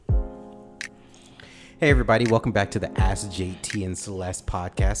Hey everybody, welcome back to the Ask JT and Celeste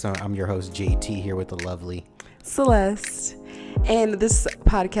podcast. I'm your host JT here with the lovely Celeste. And this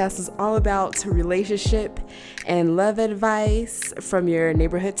podcast is all about relationship and love advice from your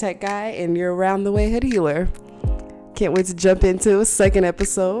neighborhood tech guy and your around the way hood healer. Can't wait to jump into a second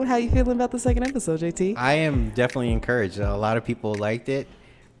episode. How you feeling about the second episode, JT? I am definitely encouraged. A lot of people liked it.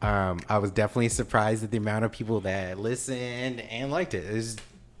 I was definitely surprised at the amount of people that listened and liked it.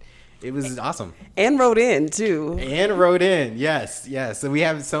 It was awesome. And wrote in, too. Yes. So we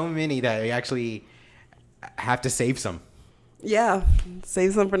have so many that we actually have to save some. Yeah,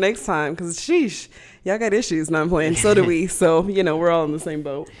 save some for next time, because sheesh, y'all got issues. No, I'm playing. So do we. So, we're all in the same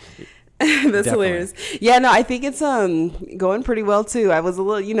boat. That's Definitely. hilarious. Yeah, no, I think it's going pretty well, too. I was a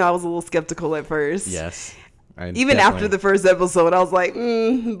little skeptical at first. Yes. Even after the first episode, I was like,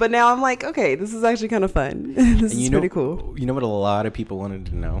 but now I'm like, okay, this is actually kind of fun. This is pretty cool. You know what a lot of people wanted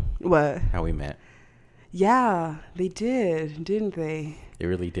to know? What? How we met. Yeah, they did, didn't they? They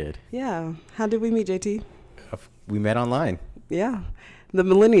really did. Yeah. How did we meet, JT? We met online. Yeah. The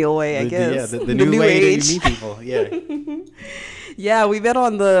millennial way, I guess. Yeah, the new way age. that you meet people. Yeah. Yeah, we met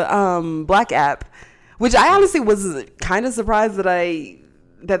on the Black app, which I honestly was kind of surprised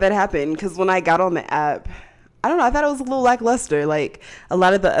that happened, because when I got on the app, I don't know, I thought it was a little lackluster. Like, a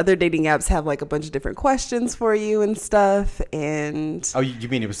lot of the other dating apps have like a bunch of different questions for you and stuff. And oh, you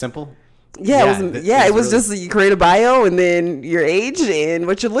mean it was simple? Yeah, it was just you create a bio and then your age and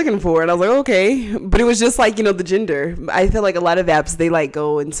what you're looking for. And I was like, okay. But it was just like, the gender. I feel like a lot of apps, they like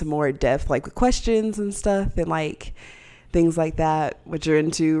go into more depth, like with questions and stuff and like things like that, what you're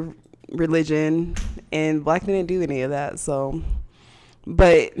into, religion. And Black didn't do any of that. So,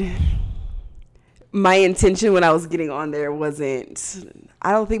 but my intention when I was getting on there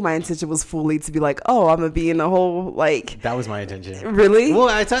I don't think my intention was fully to be like, oh, I'm going to be in the whole, like. That was my intention. Really? Well,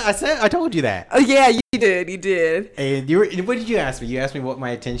 I told you that. Oh, yeah, you did. And what did you ask me? You asked me what my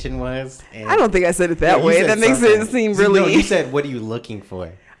intention was. And I don't think I said it that way. That makes it seem really. No, you said, what are you looking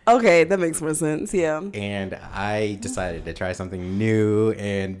for? Okay, that makes more sense, yeah. And I decided to try something new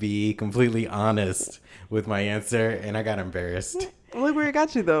and be completely honest with my answer, and I got embarrassed. Look where it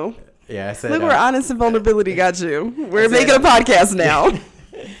got you, though. Yeah, I said. Look where honest and vulnerability got you. We're making a podcast now.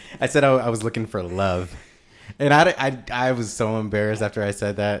 I said I was looking for love, and I was so embarrassed after I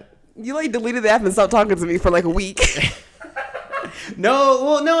said that. You like deleted the app and stopped talking to me for like a week.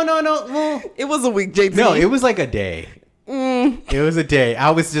 No. Well, it was a week, JT. No, it was like a day. It was a day. I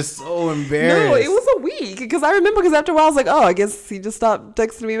was just so embarrassed. No, it was a week, because I remember, because after a while I was like, oh, I guess he just stopped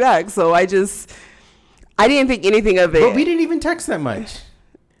texting me back. So I didn't think anything of it. But we didn't even text that much.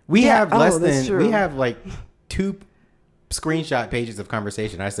 We have like 2 screenshot pages of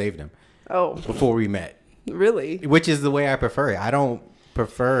conversation. I saved them. Oh. Before we met. Really? Which is the way I prefer it. I don't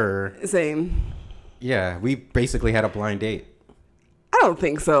prefer. Same. Yeah, we basically had a blind date. I don't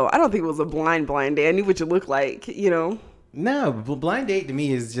think so. I don't think it was a blind date. I knew what you looked like, No, blind date to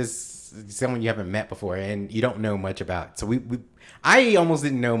me is just someone you haven't met before and you don't know much about. So I almost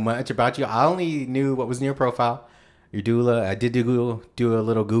didn't know much about you. I only knew what was in your profile. Your doula. I did do a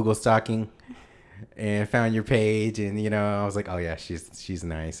little Google stalking and found your page, and I was like, oh yeah, she's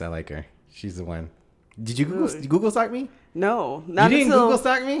nice. I like her. She's the one. Did you Google stalk me? No, not you didn't until, Google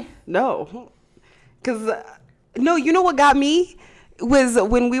stalk me. No, because no, you know what got me was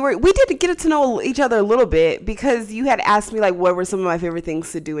when we did get to know each other a little bit, because you had asked me like what were some of my favorite things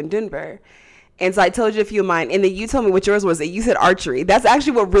to do in Denver. And so I told you a few of mine, and then you told me what yours was. And you said archery. That's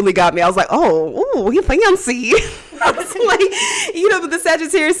actually what really got me. I was like, oh, you fancy. I was like, but the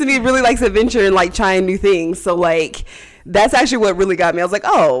Sagittarius in me really likes adventure and like trying new things. So like, that's actually what really got me. I was like,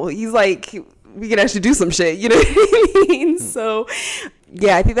 oh, he's like, we can actually do some shit. You know what I mean? So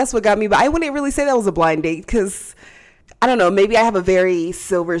yeah, I think that's what got me. But I wouldn't really say that was a blind date, because I don't know, maybe I have a very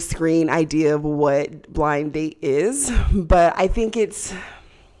silver screen idea of what blind date is. But I think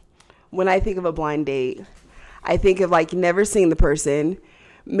when I think of a blind date, I think of like never seeing the person.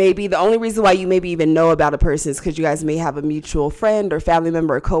 Maybe the only reason why you maybe even know about a person is because you guys may have a mutual friend or family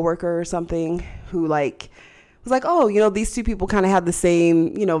member or coworker or something who like was like, oh, these two people kind of have the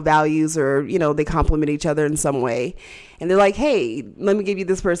same, values, or, they complement each other in some way. And they're like, hey, let me give you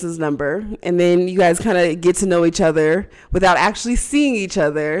this person's number. And then you guys kind of get to know each other without actually seeing each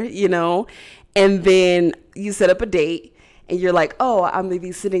other, And then you set up a date. and you're like, oh, I'm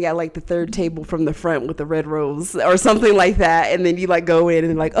maybe sitting at like the third table from the front with the red rose or something like that. And then you like go in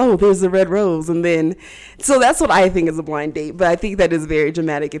and like, oh, there's the red rose. And then, so that's what I think is a blind date. But I think that is very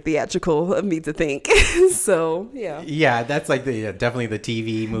dramatic and theatrical of me to think. So, yeah. Yeah, that's like the definitely the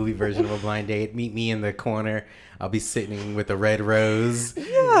TV movie version of a blind date. Meet me in the corner. I'll be sitting with a red rose.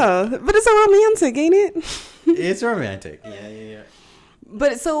 Yeah, but it's a romantic, ain't it? It's romantic. Yeah.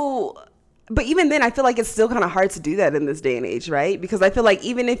 But even then, I feel like it's still kind of hard to do that in this day and age, right? Because I feel like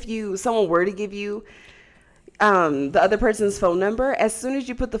even if someone were to give you the other person's phone number, as soon as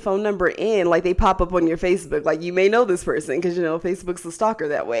you put the phone number in, like they pop up on your Facebook, like you may know this person because, you know, Facebook's a stalker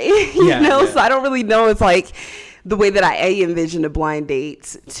that way, So I don't really know if like the way that I envision a blind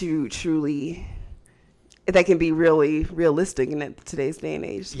date to truly... that can be really realistic in today's day and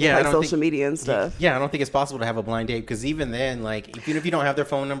age. Yeah, with like social media and stuff. Yeah, I don't think it's possible to have a blind date because even then, like, even if you don't have their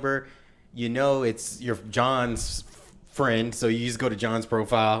phone number, you know it's your John's friend, so you just go to John's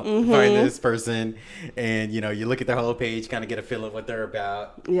profile, find this person, and you know you look at their whole page, kind of get a feel of what they're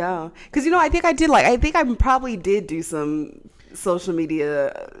about. Yeah, because you know I think I probably did do some social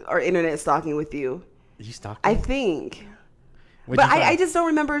media or internet stalking with you. You stalked? I think. But I just don't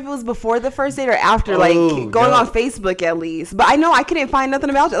remember if it was before the first date or after, going on Facebook at least. But I know I couldn't find nothing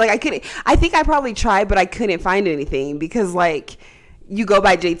about it. Like I think I probably tried, but I couldn't find anything because like you go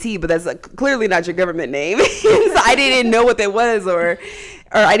by JT, but that's clearly not your government name. So I didn't know what that was or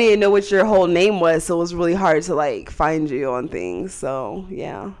I didn't know what your whole name was. So it was really hard to like find you on things. So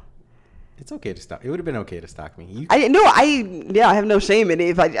yeah. It's okay to stalk. It would have been okay to stalk me. I didn't know. I have no shame in it.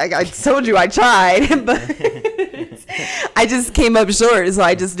 If I told you I tried, but I just came up short. So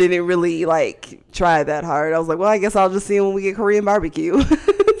I just didn't really like try that hard. I was like, well, I guess I'll just see him when we get Korean barbecue.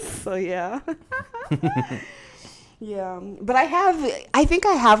 So yeah. Yeah. But I think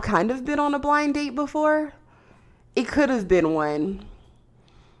I have kind of been on a blind date before. It could have been one.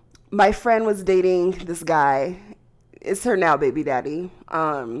 My friend was dating this guy. It's her now baby daddy.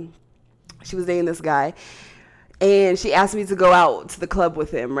 She was dating this guy and she asked me to go out to the club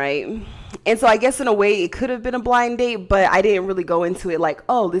with him, right? And so I guess in a way it could have been a blind date, but I didn't really go into it like,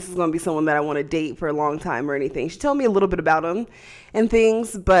 oh, this is going to be someone that I want to date for a long time or anything. She told me a little bit about him and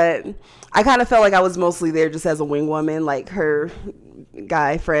things, but I kind of felt like I was mostly there just as a wing woman. Like her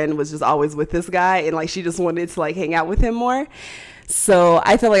guy friend was just always with this guy and like she just wanted to like hang out with him more. So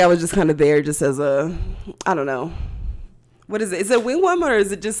I felt like I was just kind of there just as a, I don't know. What is it? Is it a wing woman or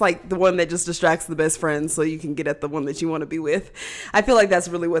is it just like the one that just distracts the best friend so you can get at the one that you want to be with? I feel like that's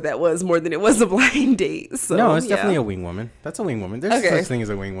really what that was more than it was a blind date. So, no, it's definitely a wing woman. That's a wing woman. There's such thing as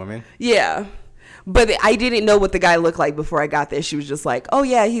a wing woman. Yeah. But I didn't know what the guy looked like before I got there. She was just like, oh,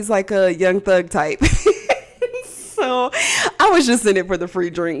 yeah, he's like a young thug type. So I was just in it for the free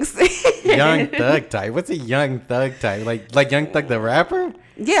drinks. Young thug type? What's a young thug type? Like Young Thug the rapper?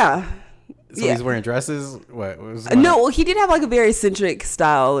 Yeah. So he's wearing dresses? What was no, he did have like a very eccentric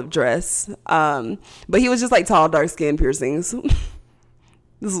style of dress. But he was just like tall, dark skin, piercings.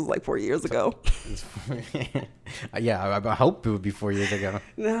 This was like 4 years ago. Yeah, I hope it would be 4 years ago.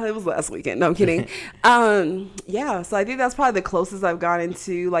 No, it was last weekend. No, I'm kidding. Yeah, so I think that's probably the closest I've gone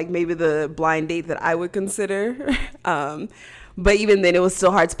into like maybe the blind date that I would consider. But even then, it was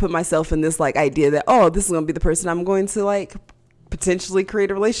still hard to put myself in this like idea that, oh, this is going to be the person I'm going to like potentially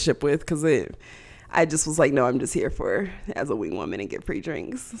create a relationship with, because I just was like, no, I'm just here as a wing woman and get free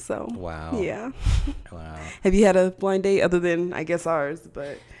drinks. So wow. Yeah. Wow. Have you had a blind date other than I guess ours?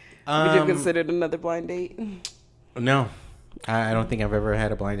 But would you consider it another blind date? No, I don't think I've ever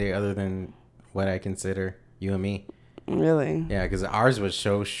had a blind date other than what I consider you and me. Really? Yeah, because ours was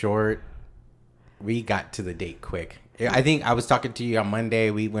so short. We got to the date quick. I think I was talking to you on Monday.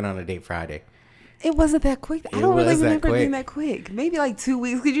 We went on a date Friday. It wasn't that quick. I don't really remember being that quick. Maybe like 2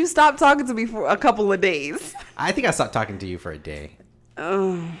 weeks. Could you stop talking to me for a couple of days? I think I stopped talking to you for a day. I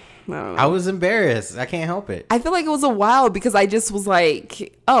don't know. I was embarrassed. I can't help it. I feel like it was a while because I just was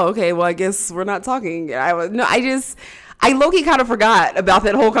like, oh, okay, well, I guess we're not talking. I low-key kind of forgot about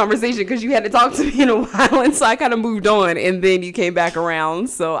that whole conversation because you hadn't talked to me in a while. And so I kind of moved on and then you came back around.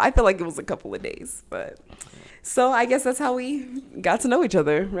 So I feel like it was a couple of days, but... So I guess that's how we got to know each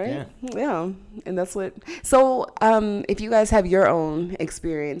other, right? Yeah. And that's what. So if you guys have your own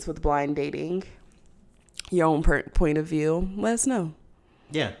experience with blind dating, your own point of view, let us know.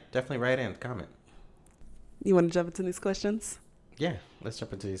 Yeah, definitely write in, comment. You want to jump into these questions? Yeah, let's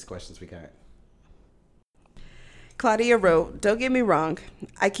jump into these questions we got. Claudia wrote, don't get me wrong.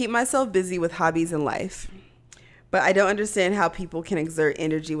 I keep myself busy with hobbies in life, but I don't understand how people can exert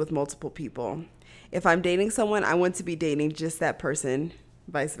energy with multiple people. If I'm dating someone, I want to be dating just that person,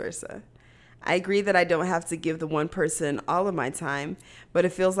 vice versa. I agree that I don't have to give the one person all of my time, but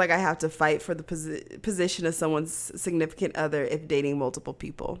it feels like I have to fight for the position of someone's significant other if dating multiple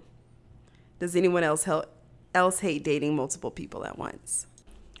people. Does anyone else hate dating multiple people at once?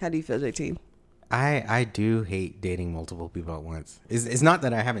 How do you feel, JT? I do hate dating multiple people at once. It's not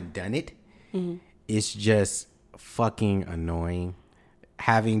that I haven't done it. Mm-hmm. It's just fucking annoying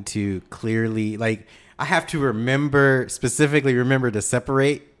having to clearly, like, I have to specifically remember to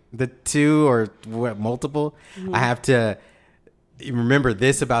separate the two or multiple. Mm-hmm. I have to remember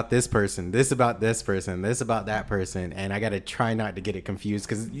this about this person, this about this person, this about that person, and I got to try not to get it confused,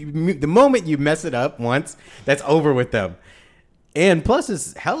 because the moment you mess it up once, that's over with them. And plus,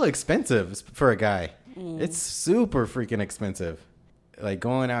 it's hella expensive for a guy. It's super freaking expensive. Like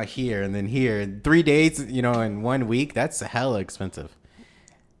going out here and then here, 3 dates, in 1 week, that's hella expensive.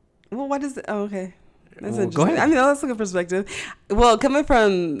 Well, what is it? Oh, okay. That's Well, interesting. go ahead. I mean, that's a good perspective. Well, coming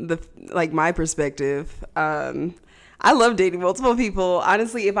from my perspective, I love dating multiple people.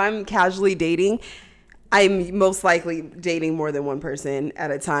 Honestly, if I'm casually dating, I'm most likely dating more than one person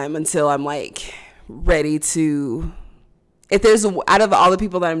at a time until I'm like ready to. If there's, out of all the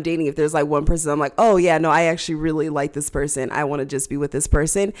people that I'm dating, if there's like one person I'm like, oh yeah, no, I actually really like this person, I want to just be with this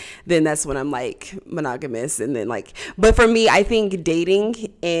person, then that's when I'm like monogamous. And then but for me, I think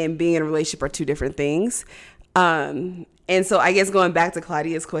dating and being in a relationship are two different things. And so I guess going back to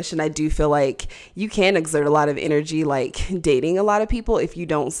Claudia's question, I do feel like you can exert a lot of energy like dating a lot of people if you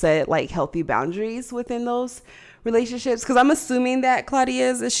don't set like healthy boundaries within those relationships. Because I'm assuming that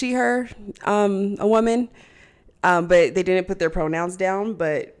Claudia is a she, her, a woman. But they didn't put their pronouns down.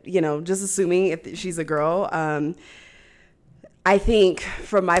 But, just assuming if she's a girl, I think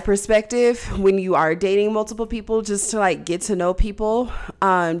from my perspective, when you are dating multiple people, just to like get to know people,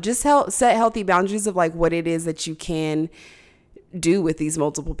 just set healthy boundaries of like what it is that you can do with these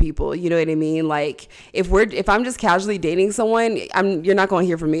multiple people. You know what I mean? Like if I'm just casually dating someone, you're not going to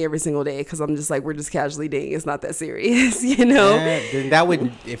hear from me every single day, because I'm just like, we're just casually dating. It's not that serious, Then that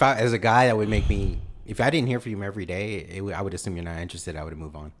would, as a guy, that would make me. If I didn't hear from you every day, I would assume you're not interested. I would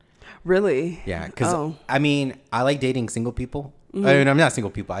move on. Really? Yeah, because I mean, I like dating single people. Mm-hmm. I mean, I'm not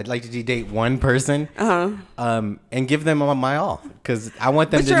single people. I'd like to date one person, and give them my all, because I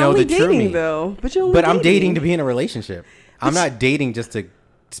want them to know the true me. Though. But I'm dating to be in a relationship. I'm not dating just to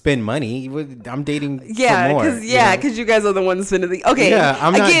spend money. I'm dating for more. Because you guys are the ones spending the. Okay. Yeah,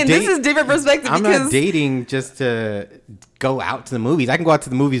 I'm not this is different perspective. I'm not dating just to go out to the movies. I can go out to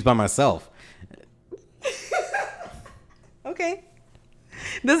the movies by myself. Okay.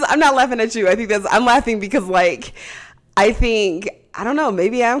 I'm not laughing at you. I'm laughing because I think, I don't know,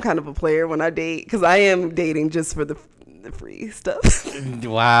 maybe I'm kind of a player when I date, because I am dating just for the free stuff.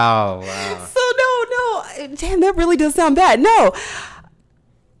 Wow. So no, damn, that really does sound bad. No.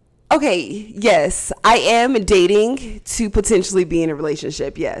 Okay. Yes, I am dating to potentially be in a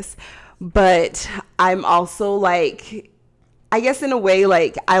relationship. Yes. But I'm also I guess in a way,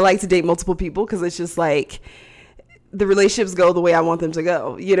 I like to date multiple people, because it's just the relationships go the way I want them to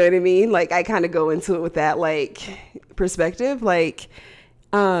go. You know what I mean? I kind of go into it with that perspective. Yeah,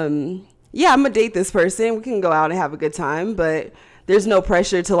 I'm gonna date this person. We can go out and have a good time, but there's no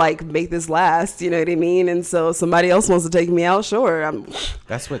pressure to make this last. You know what I mean? And so if somebody else wants to take me out, sure.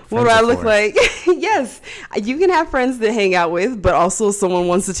 That's what do I look like? Yes, you can have friends to hang out with, but also if someone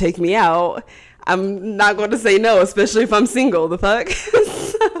wants to take me out, I'm not going to say no, especially if I'm single. The fuck?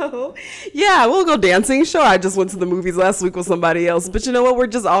 So, yeah, we'll go dancing. Sure, I just went to the movies last week with somebody else. But you know what? We're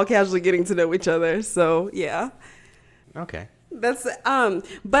just all casually getting to know each other. So, yeah. Okay. That's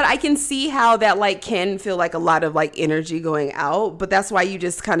but I can see how that can feel like a lot of energy going out. But that's why you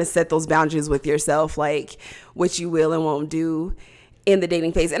just kind of set those boundaries with yourself, what you will and won't do in the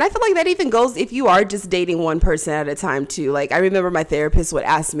dating phase. And I feel like that even goes if you are just dating one person at a time too. I remember my therapist would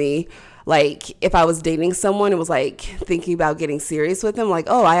ask me, if I was dating someone and was thinking about getting serious with them,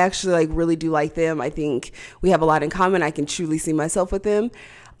 oh, I actually really do like them. I think we have a lot in common. I can truly see myself with them.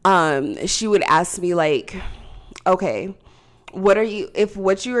 She would ask me okay,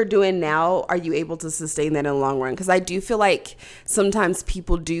 what you are doing now, are you able to sustain that in the long run? Because I do feel like sometimes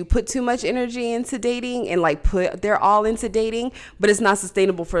people do put too much energy into dating and put their all into dating, but it's not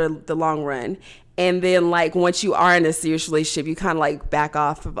sustainable for the long run. And then once you are in a serious relationship, you kind of back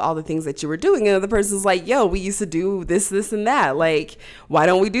off of all the things that you were doing. And the person's yo, we used to do this, and that. Why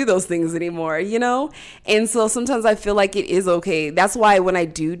don't we do those things anymore? And so sometimes I feel like it is okay. That's why when I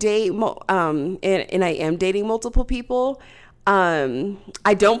do date, and I am dating multiple people,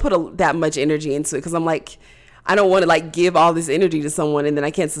 I don't put that much energy into it, because I'm I don't want to give all this energy to someone and then I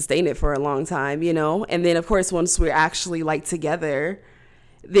can't sustain it for a long time, And then of course, once we're actually together,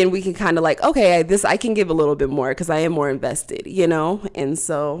 then we can kind of like, okay, this I can give a little bit more because I am more invested, you know? And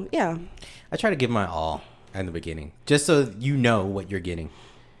so, yeah. I try to give my all in the beginning, just so you know what you're getting.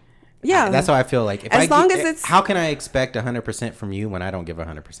 Yeah. That's how I feel like. As long as it's... How can I expect 100% from you when I don't give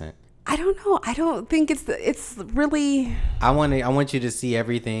 100%? I don't know. I don't think it's really... I want you to see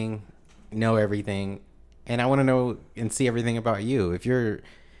everything, know everything, and I want to know and see everything about you. If you're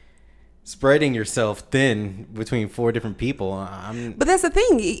spreading yourself thin between 4 different people, But that's the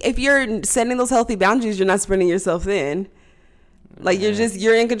thing. If you're setting those healthy boundaries, you're not spreading yourself thin. Like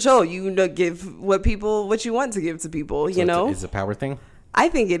you're in control. You give what you want to give to people, you know? It's a power thing? I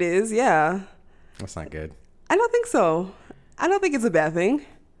think it is, yeah. That's not good. I don't think so. I don't think it's a bad thing.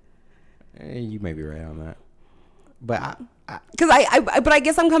 You may be right on that. But I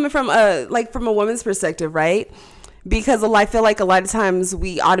guess I'm coming from a woman's perspective, right? Because I feel like a lot of times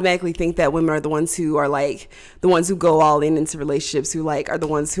we automatically think that women are the ones who are like the ones who go all into relationships, who like are the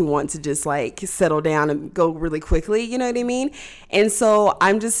ones who want to just like settle down and go really quickly, you know what I mean? And so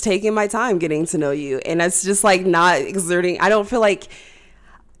I'm just taking my time getting to know you, and that's just like not exerting. I don't feel like,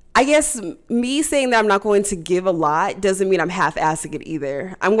 I guess me saying that I'm not going to give a lot doesn't mean I'm half-assing it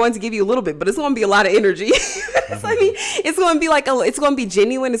either. I'm going to give you a little bit, but it's going to be a lot of energy. I mean, it's going to be it's going to be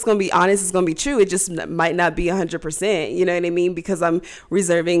genuine. It's going to be honest. It's going to be true. It just might not be 100%. You know what I mean? Because I'm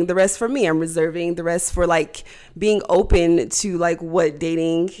reserving the rest for me. I'm reserving the rest for like being open to like what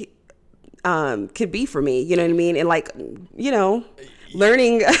dating could be for me. You know what I mean? And like, you know,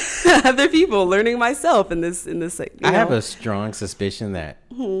 learning other people, learning myself in this. I have a strong suspicion that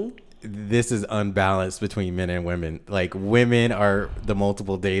this is unbalanced between men and women. Like women are the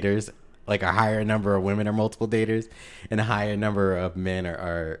multiple daters. Like a higher number of women are multiple daters, and a higher number of men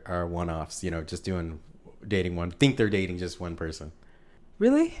are one-offs. You know, just dating one. Think they're dating just one person.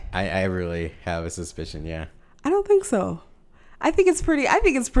 Really? I really have a suspicion. Yeah. I don't think so. I think it's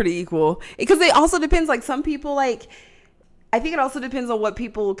pretty equal, because it also depends. Like some people like. I think it also depends on what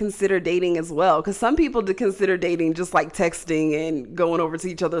people consider dating as well. Because some people consider dating just like texting and going over to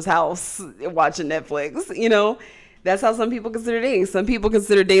each other's house and watching Netflix. You know, that's how some people consider dating. Some people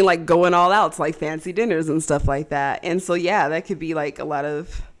consider dating like going all out to like fancy dinners and stuff like that. And so, yeah, that could be like a lot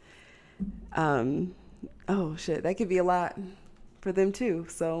of, that could be a lot for them too.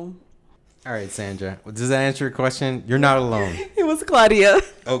 So. All right, Sandra. Does that answer your question? You're not alone. It was Claudia.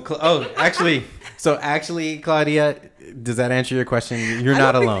 Actually, Claudia, does that answer your question? You're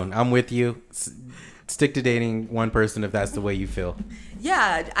not alone. I'm with you. Stick to dating one person if that's the way you feel.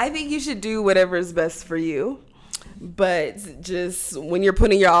 Yeah, I think you should do whatever is best for you. But just when you're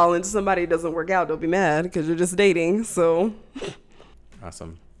putting your all into somebody, it doesn't work out, don't be mad because you're just dating. So.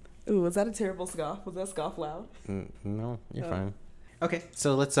 Awesome. Ooh, was that a terrible scoff? Was that scoff loud? No, you're fine. Okay,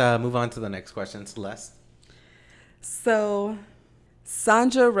 so let's move on to the next question, Celeste. So,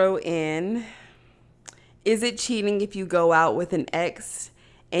 Sandra wrote in, is it cheating if you go out with an ex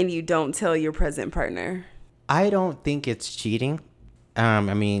and you don't tell your present partner? I don't think it's cheating.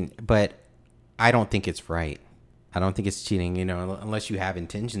 But I don't think it's right. I don't think it's cheating, you know, unless you have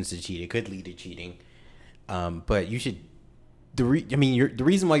intentions to cheat. It could lead to cheating. But you should, the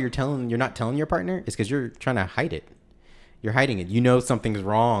reason why you're not telling your partner is because you're trying to hide it. You're hiding it. You know something's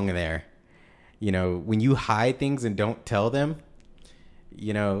wrong there. You know, when you hide things and don't tell them,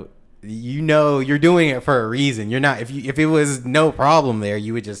 you know you're doing it for a reason. You're not, if it was no problem there,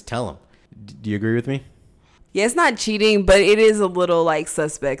 you would just tell them. Do you agree with me? Yeah, it's not cheating, but it is a little like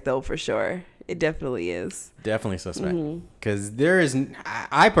suspect though, for sure. It definitely is. Definitely suspect. Because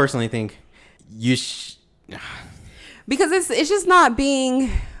I personally think you because it's just not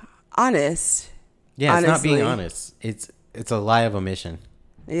being honest. Yeah, it's not being honest. It's a lie of omission.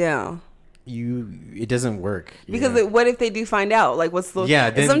 Yeah. It doesn't work. Because what if they do find out? Like, what's the...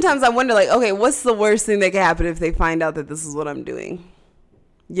 Yeah. Sometimes I wonder, like, okay, what's the worst thing that could happen if they find out that this is what I'm doing?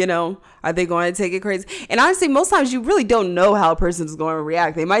 You know? Are they going to take it crazy? And honestly, most times you really don't know how a person is going to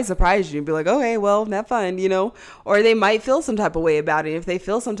react. They might surprise you and be like, okay, well, have fun, you know? Or they might feel some type of way about it. If they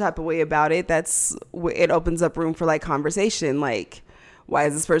feel some type of way about it, it opens up room for, like, conversation. Like, why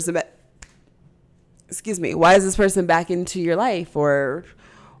is this person... why is this person back into your life? Or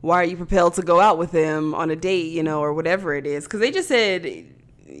why are you propelled to go out with them on a date, you know, or whatever it is? Because they just said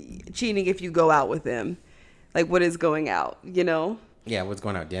cheating if you go out with them. Like, what is going out, you know? Yeah, what's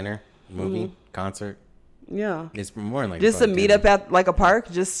going out? Dinner, movie, concert? Yeah. It's more like just to meet up at, like, a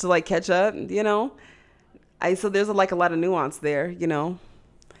park just to, like, catch up, you know? So there's, like, a lot of nuance there, you know?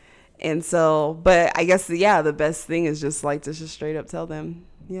 And so, but I guess, yeah, the best thing is just, like, to just straight up tell them,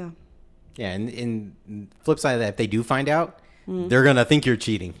 yeah. Yeah, and flip side of that, if they do find out, they're going to think you're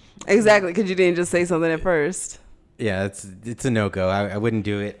cheating. Exactly, because you didn't just say something at first. Yeah, it's a no-go. I wouldn't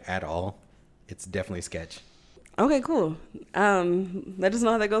do it at all. It's definitely sketch. Okay, cool. Let us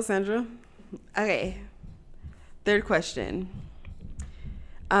know how that goes, Sandra. Okay. Third question.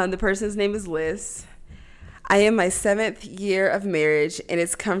 The person's name is Liz. I am my 7th year of marriage, and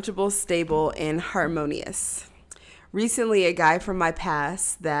it's comfortable, stable, and harmonious. Recently, a guy from my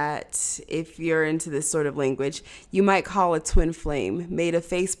past that, if you're into this sort of language, you might call a twin flame, made a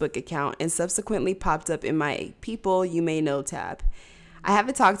Facebook account and subsequently popped up in my People You May Know tab. I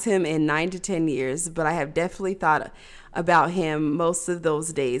haven't talked to him in 9 to 10 years, but I have definitely thought about him most of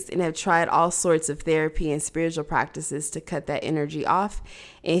those days and have tried all sorts of therapy and spiritual practices to cut that energy off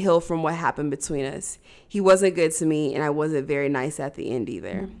and heal from what happened between us. He wasn't good to me, and I wasn't very nice at the end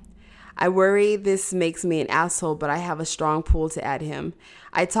either. I worry this makes me an asshole, but I have a strong pull to add him.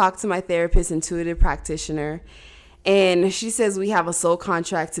 I talked to my therapist, intuitive practitioner, and she says we have a soul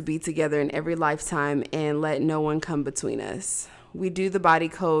contract to be together in every lifetime and let no one come between us. We do the body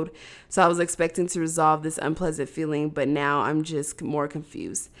code, so I was expecting to resolve this unpleasant feeling, but now I'm just more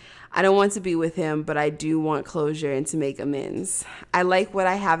confused. I don't want to be with him, but I do want closure and to make amends. I like what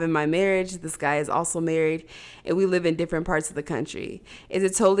I have in my marriage. This guy is also married, and we live in different parts of the country. Is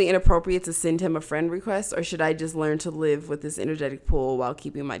it totally inappropriate to send him a friend request, or should I just learn to live with this energetic pull while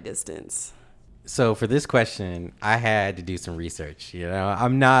keeping my distance? So for this question, I had to do some research.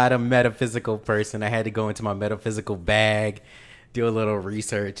 I'm not a metaphysical person. I had to go into my metaphysical bag, do a little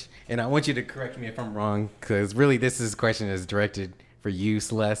research, and I want you to correct me if I'm wrong, because really this question is directed for you,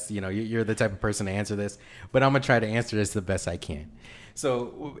 Celeste. You're the type of person to answer this, but I'm gonna try to answer this the best I can.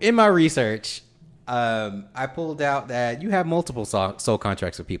 So in my research, I pulled out that you have multiple soul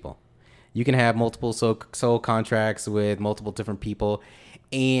contracts with people. You can have multiple soul contracts with multiple different people,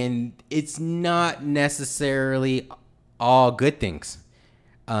 and it's not necessarily all good things.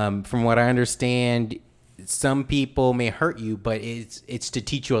 From what I understand, some people may hurt you, but it's to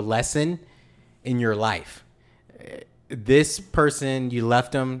teach you a lesson in your life. This person, you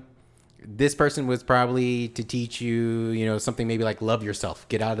left them. This person was probably to teach you, something maybe like love yourself,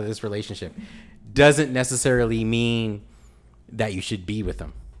 get out of this relationship. Doesn't necessarily mean that you should be with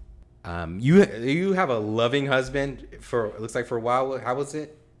them. You have a loving husband it looks like for a while. How was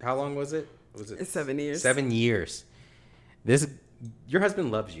it? How long was it? It's 7 years. 7 years. Your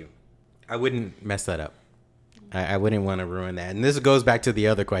husband loves you. I wouldn't mess that up. I wouldn't want to ruin that. And this goes back to the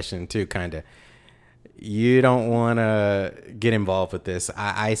other question too, kind of. You don't want to get involved with this.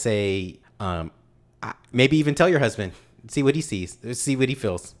 I say maybe even tell your husband. See what he sees. See what he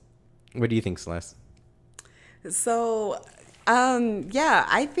feels. What do you think, Celeste? So,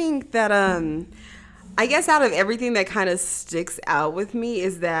 I think that I guess out of everything that kind of sticks out with me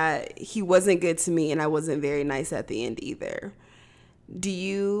is that he wasn't good to me and I wasn't very nice at the end either. Do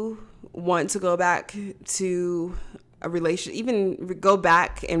you want to go back to a relationship, even go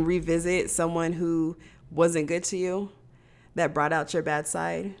back and revisit someone who wasn't good to you, that brought out your bad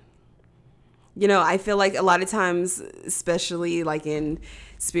side? I feel like a lot of times, especially like in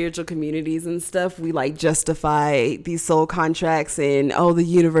spiritual communities and stuff, we like justify these soul contracts and, oh, the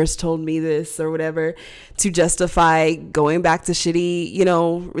universe told me this or whatever, to justify going back to shitty,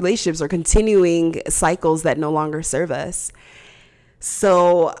 relationships or continuing cycles that no longer serve us.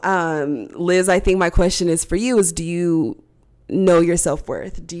 So, Liz, I think my question is for you is, do you know your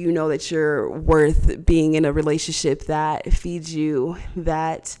self-worth? Do you know that you're worth being in a relationship that feeds you,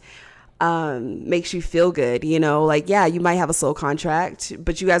 that makes you feel good? You might have a soul contract,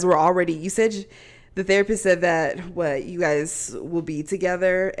 but you guys were already, you said, the therapist said that, you guys will be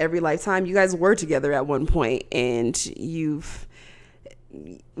together every lifetime. You guys were together at one point, and you've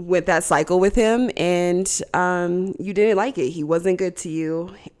went that cycle with him, and you didn't like it. He wasn't good to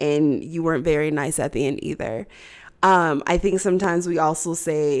you, and you weren't very nice at the end either. I think sometimes we also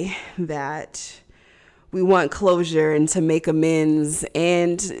say that we want closure and to make amends,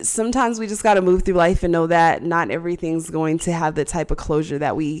 and sometimes we just got to move through life and know that not everything's going to have the type of closure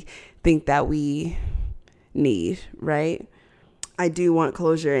that we think that we need, right? I do want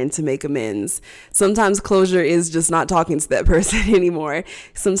closure and to make amends. Sometimes closure is just not talking to that person anymore.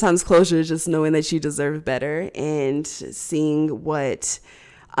 Sometimes closure is just knowing that you deserve better and seeing what,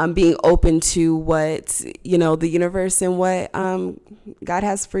 being open to what, the universe and what God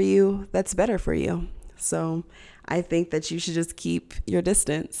has for you that's better for you. So I think that you should just keep your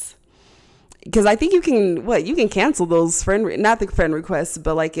distance. Because I think you can cancel those not the friend requests,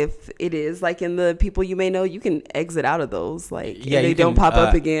 but like if it is like in the People You May Know, you can exit out of those. Like, yeah, they don't pop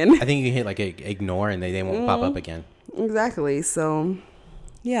up again. I think you can hit like ignore and they won't pop up again. Exactly. So,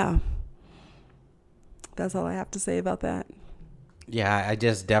 yeah, that's all I have to say about that. Yeah, I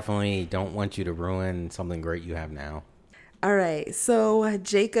just definitely don't want you to ruin something great you have now. All right. So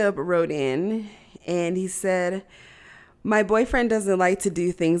Jacob wrote in and he said, my boyfriend doesn't like to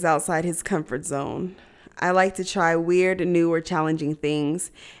do things outside his comfort zone. I like to try weird, new, or challenging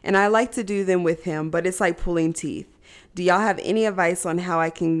things, and I like to do them with him, but it's like pulling teeth. Do y'all have any advice on how I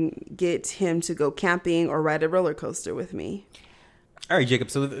can get him to go camping or ride a roller coaster with me? All right,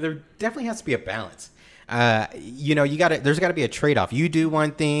 Jacob. So there definitely has to be a balance. You gotta. There's got to be a trade off. You do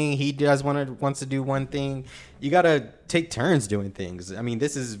one thing, he wants to do one thing. You gotta take turns doing things. I mean,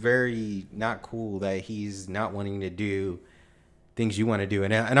 this is very not cool that he's not wanting to do things you want to do,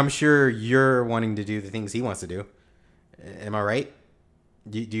 and I'm sure you're wanting to do the things he wants to do. Am I right?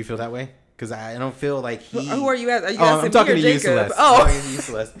 Do you feel that way? Because I don't feel like he. Who are you? Are you Oh, asking I'm talking me to or you, Jacob? Celeste. Oh, I'm talking to you,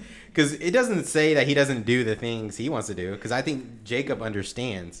 Celeste. Because it doesn't say that he doesn't do the things he wants to do. Because I think Jacob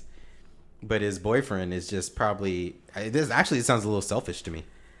understands, but his boyfriend is just probably. This actually it sounds a little selfish to me.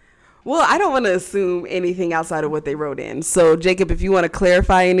 well, I don't want to assume anything outside of what they wrote in. So, Jacob, if you want to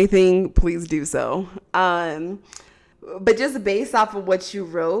clarify anything, please do so. But just based off of what you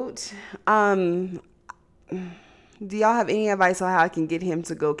wrote, do y'all have any advice on how I can get him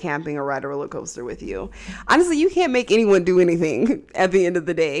to go camping or ride a roller coaster with you? Honestly, you can't make anyone do anything at the end of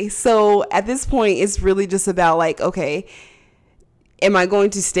the day. So at this point, it's really just about like, okay, am I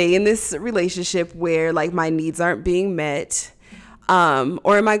going to stay in this relationship where like my needs aren't being met?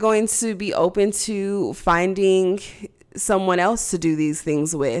 Or am I going to be open to finding someone else to do these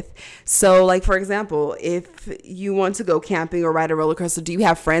things with? So like, for example, if you want to go camping or ride a roller coaster, do you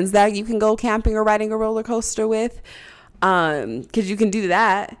have friends that you can go camping or riding a roller coaster with? Cause you can do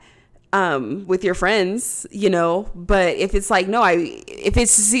that, with your friends, but if it's like, no, if it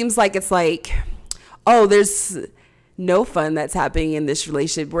seems like it's like, oh, there's no fun that's happening in this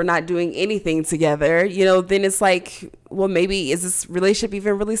relationship, we're not doing anything together, then it's like, well, maybe is this relationship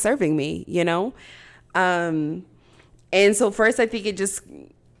even really serving me, and so first, I think I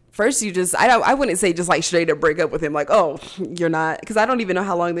wouldn't say just like straight up break up with him. Like, oh, you're not, because I don't even know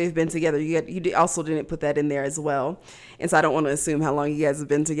how long they've been together. You also didn't put that in there as well. And so I don't want to assume how long you guys have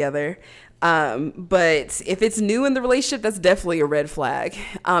been together. But if it's new in the relationship, that's definitely a red flag.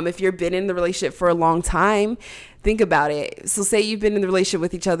 If you've been in the relationship for a long time, think about it. So say you've been in the relationship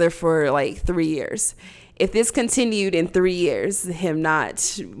with each other for like 3 years. If this continued in 3 years, him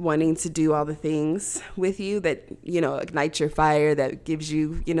not wanting to do all the things with you that, ignite your fire, that gives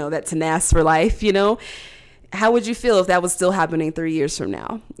you, that tenace for life, how would you feel if that was still happening 3 years from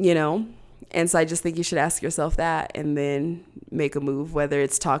now, And so I just think you should ask yourself that and then make a move, whether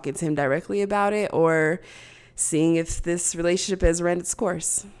it's talking to him directly about it or seeing if this relationship has run its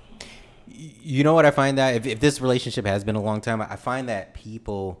course. You know what I find that if this relationship has been a long time, I find that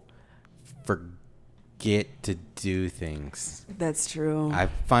people forget to do things. That's true. I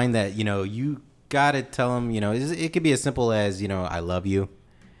find that, you got to tell them, it could be as simple as, I love you.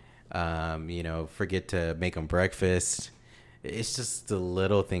 Forget to make them breakfast. It's just the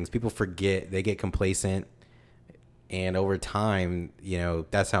little things. People forget, they get complacent. And over time,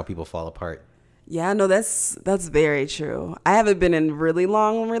 that's how people fall apart. Yeah, no, that's very true. I haven't been in really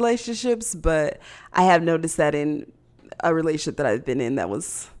long relationships, but I have noticed that in a relationship that I've been in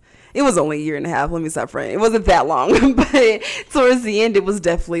it was only a year and a half. Let me stop fronting. It wasn't that long, but towards the end, it was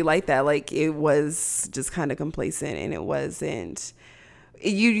definitely like that. Like it was just kind of complacent, and it wasn't.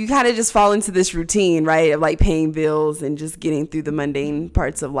 You kind of just fall into this routine, right, of like paying bills and just getting through the mundane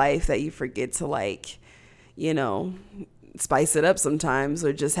parts of life that you forget to like, spice it up sometimes,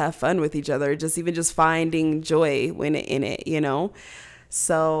 or just have fun with each other, or just finding joy in it.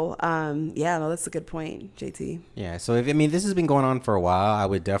 So, no, that's a good point, JT. Yeah. So this has been going on for a while, I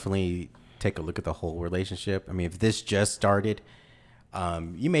would definitely take a look at the whole relationship. I mean, if this just started,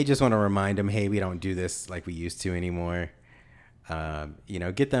 you may just want to remind them, hey, we don't do this like we used to anymore.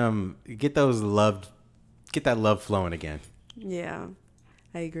 Get that love flowing again. Yeah,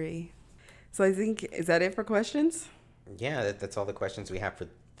 I agree. So I think, is that it for questions? Yeah, that's all the questions we have for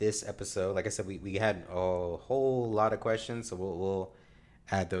this episode. Like I said, we had a whole lot of questions, so we'll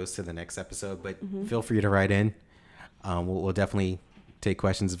add those to the next episode, but feel free to write in. We'll definitely take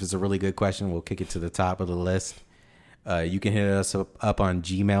questions. If it's a really good question, we'll kick it to the top of the list. You can hit us up on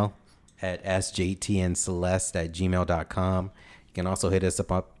Gmail at sjtandceleste@gmail.com. You can also hit us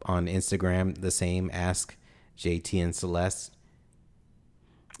up on Instagram, the same, Ask JT and Celeste.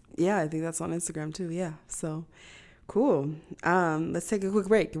 Yeah, I think that's on Instagram too. Yeah, so cool. Let's take a quick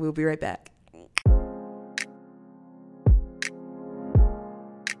break. We'll be right back.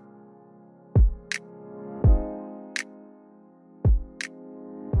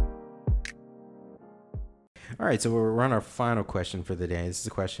 All right, so we're on our final question for the day. This is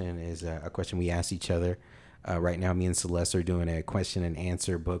a question we ask each other. Right now, me and Celeste are doing a question and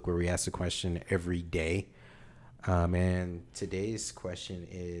answer book where we ask a question every day. And today's question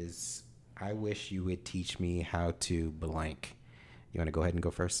is, I wish you would teach me how to blank. You want to go ahead and go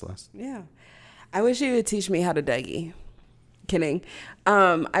first, Celeste? Yeah. I wish you would teach me how to Dougie. Kidding.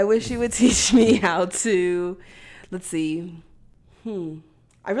 I wish you would teach me how to, let's see.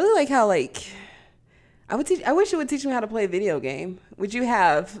 I really like how, like, I wish you would teach me how to play a video game, which you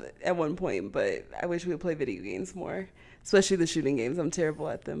have at one point, but I wish we would play video games more, especially the shooting games. I'm terrible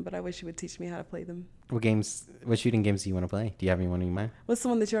at them, but I wish you would teach me how to play them. What shooting games do you want to play? Do you have anyone in mind? What's the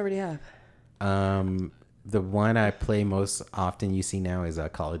one that you already have? The one I play most often you see now is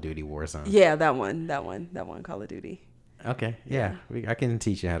Call of Duty Warzone. Yeah, that one, Call of Duty. Okay, yeah. I can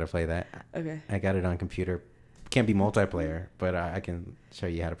teach you how to play that. Okay. I got it on computer. Can't be multiplayer, but I can show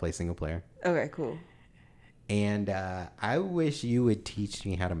you how to play single player. Okay, cool. And I wish you would teach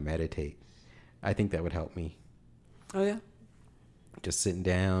me how to meditate. I think that would help me. Oh, yeah? Just sitting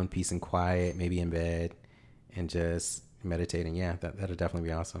down, peace and quiet, maybe in bed, and just meditating. Yeah, that'd definitely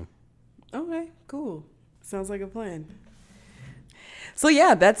be awesome. Okay, cool. Sounds like a plan. So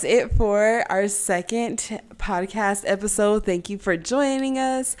yeah, that's it for our second podcast episode. Thank you for joining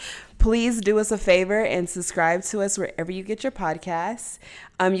us. Please do us a favor and subscribe to us wherever you get your podcasts.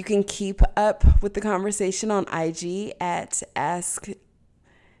 You can keep up with the conversation on IG at Ask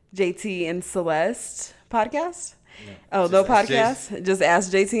JT and Celeste podcast. No podcast. Just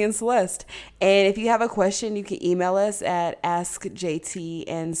Ask JT and Celeste. And if you have a question, you can email us at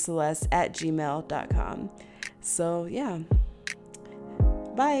askjtandceleste@gmail.com. So yeah.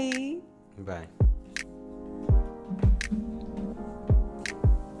 Bye. Bye.